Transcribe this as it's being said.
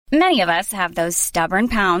Many of us have those stubborn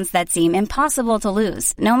pounds that seem impossible to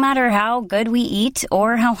lose, no matter how good we eat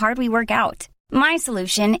or how hard we work out. My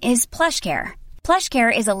solution is PlushCare.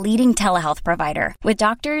 PlushCare is a leading telehealth provider with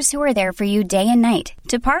doctors who are there for you day and night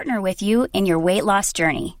to partner with you in your weight loss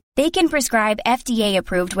journey. They can prescribe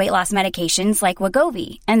FDA-approved weight loss medications like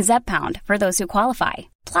Wegovy and Zepbound for those who qualify.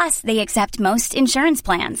 Plus, they accept most insurance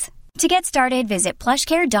plans. To get started, visit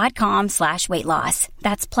plushcare.com/weightloss.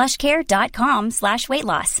 That's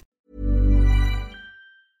plushcare.com/weightloss.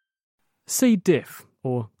 C. diff,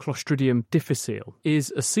 or Clostridium difficile,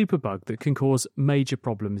 is a superbug that can cause major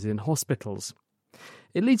problems in hospitals.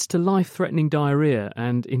 It leads to life-threatening diarrhoea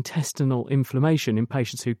and intestinal inflammation in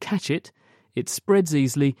patients who catch it. It spreads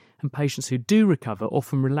easily, and patients who do recover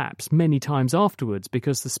often relapse many times afterwards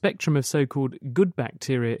because the spectrum of so-called good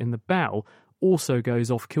bacteria in the bowel also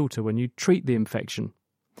goes off kilter when you treat the infection.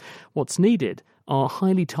 What's needed are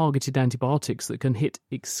highly targeted antibiotics that can hit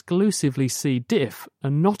exclusively C. diff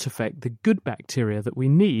and not affect the good bacteria that we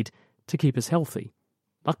need to keep us healthy.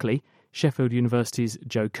 Luckily, Sheffield University's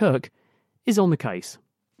Joe Kirk is on the case.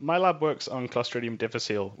 My lab works on Clostridium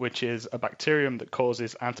difficile, which is a bacterium that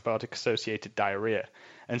causes antibiotic-associated diarrhea.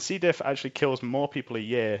 And C. diff actually kills more people a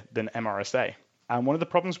year than MRSA. And one of the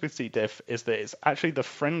problems with C. diff is that it's actually the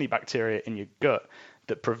friendly bacteria in your gut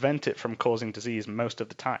that prevent it from causing disease most of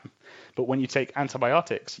the time. But when you take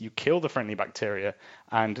antibiotics, you kill the friendly bacteria,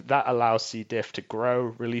 and that allows C. diff to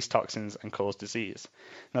grow, release toxins, and cause disease.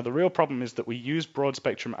 Now, the real problem is that we use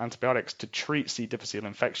broad-spectrum antibiotics to treat C. difficile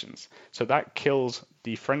infections. So that kills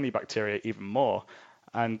the friendly bacteria even more,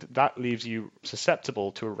 and that leaves you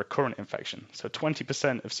susceptible to a recurrent infection. So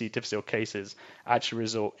 20% of C. difficile cases actually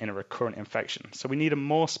result in a recurrent infection. So we need a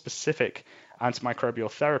more specific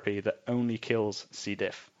antimicrobial therapy that only kills C.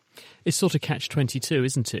 diff. It's sort of catch-22,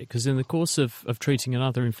 isn't it? Because in the course of treating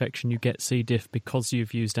another infection, you get C. diff because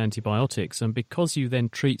you've used antibiotics, and because you then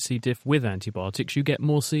treat C. diff with antibiotics, you get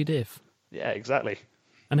more C. diff. Yeah, exactly.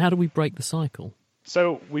 And how do we break the cycle?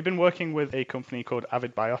 So we've been working with a company called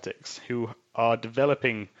Avid Biotics, who are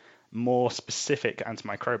developing more specific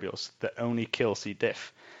antimicrobials that only kill C.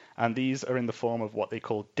 diff. And these are in the form of what they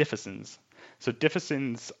call difficins. So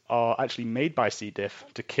difficins are actually made by C. diff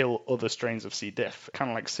to kill other strains of C. diff,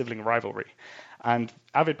 kind of like sibling rivalry. And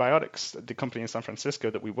Avid Biotics, the company in San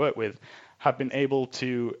Francisco that we work with, have been able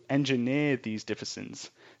to engineer these difficins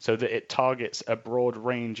so that it targets a broad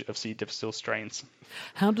range of C. difficile strains.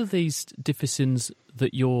 How do these difficins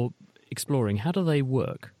that you're exploring, how do they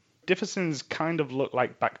work? Difficins kind of look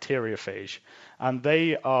like bacteriophage, and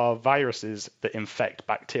they are viruses that infect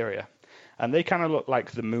bacteria. And they kind of look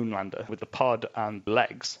like the moonlander with the pod and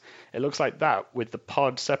legs. It looks like that with the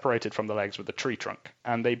pod separated from the legs with the tree trunk.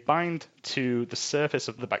 And they bind to the surface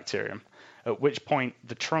of the bacterium, at which point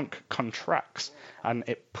the trunk contracts and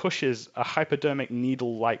it pushes a hypodermic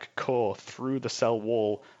needle-like core through the cell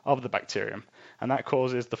wall of the bacterium. And that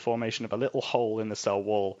causes the formation of a little hole in the cell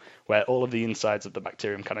wall where all of the insides of the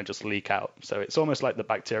bacterium kind of just leak out. So it's almost like the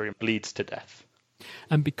bacterium bleeds to death.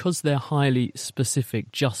 And because they're highly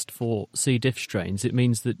specific just for C. diff strains, it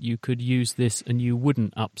means that you could use this and you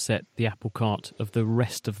wouldn't upset the apple cart of the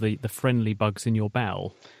rest of the friendly bugs in your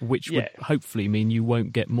bowel, which would hopefully mean you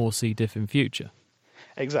won't get more C. diff in future.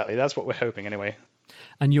 Exactly, that's what we're hoping anyway.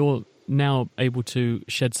 And you're now able to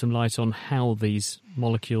shed some light on how these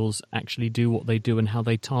molecules actually do what they do and how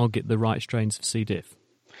they target the right strains of C. diff.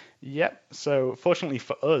 Yep, so fortunately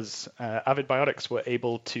for us, Avid Biotics were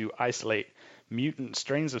able to isolate mutant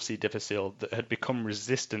strains of C. difficile that had become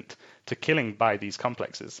resistant to killing by these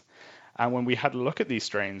complexes. And when we had a look at these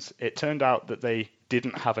strains, it turned out that they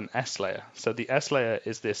didn't have an S layer. So the S layer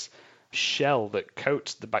is this shell that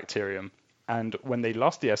coats the bacterium. And when they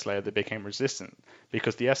lost the S layer, they became resistant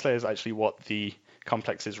because the S layer is actually what the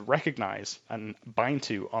complexes recognize and bind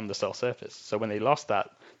to on the cell surface. So when they lost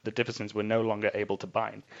that, the difficins were no longer able to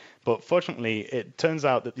bind. But fortunately, it turns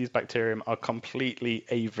out that these bacterium are completely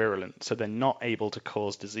avirulent, so they're not able to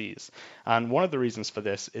cause disease. And one of the reasons for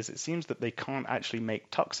this is it seems that they can't actually make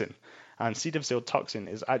toxin. And C. difficile toxin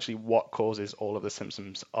is actually what causes all of the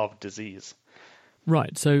symptoms of disease.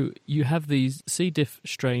 Right, so you have these C. diff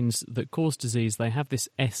strains that cause disease, they have this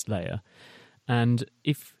S layer, and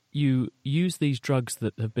if you use these drugs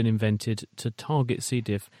that have been invented to target C.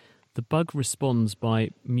 diff, the bug responds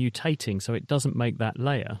by mutating, so it doesn't make that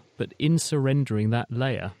layer, but in surrendering that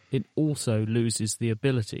layer, it also loses the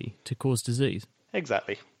ability to cause disease.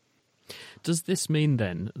 Exactly. Does this mean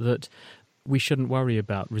then that we shouldn't worry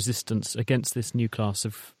about resistance against this new class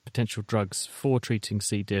of potential drugs for treating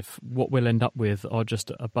C. diff? What we'll end up with are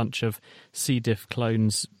just a bunch of C. diff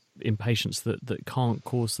clones in patients that can't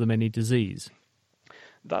cause them any disease?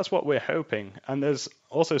 That's what we're hoping. And there's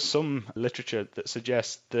also some literature that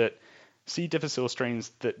suggests that C. difficile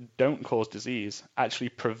strains that don't cause disease actually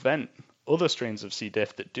prevent other strains of C.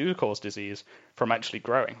 diff that do cause disease from actually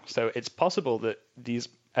growing. So it's possible that these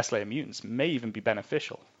S. layer mutants may even be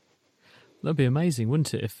beneficial. That'd be amazing,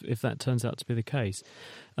 wouldn't it, if that turns out to be the case?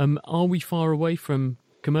 Are we far away from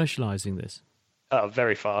commercialising this?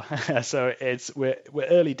 Very far. So we're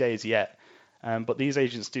early days yet. But these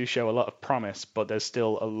agents do show a lot of promise, but there's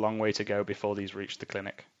still a long way to go before these reach the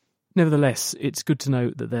clinic. Nevertheless, it's good to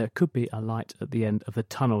know that there could be a light at the end of the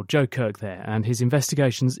tunnel. Joe Kirk there, and his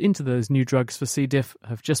investigations into those new drugs for C. diff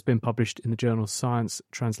have just been published in the journal Science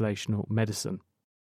Translational Medicine.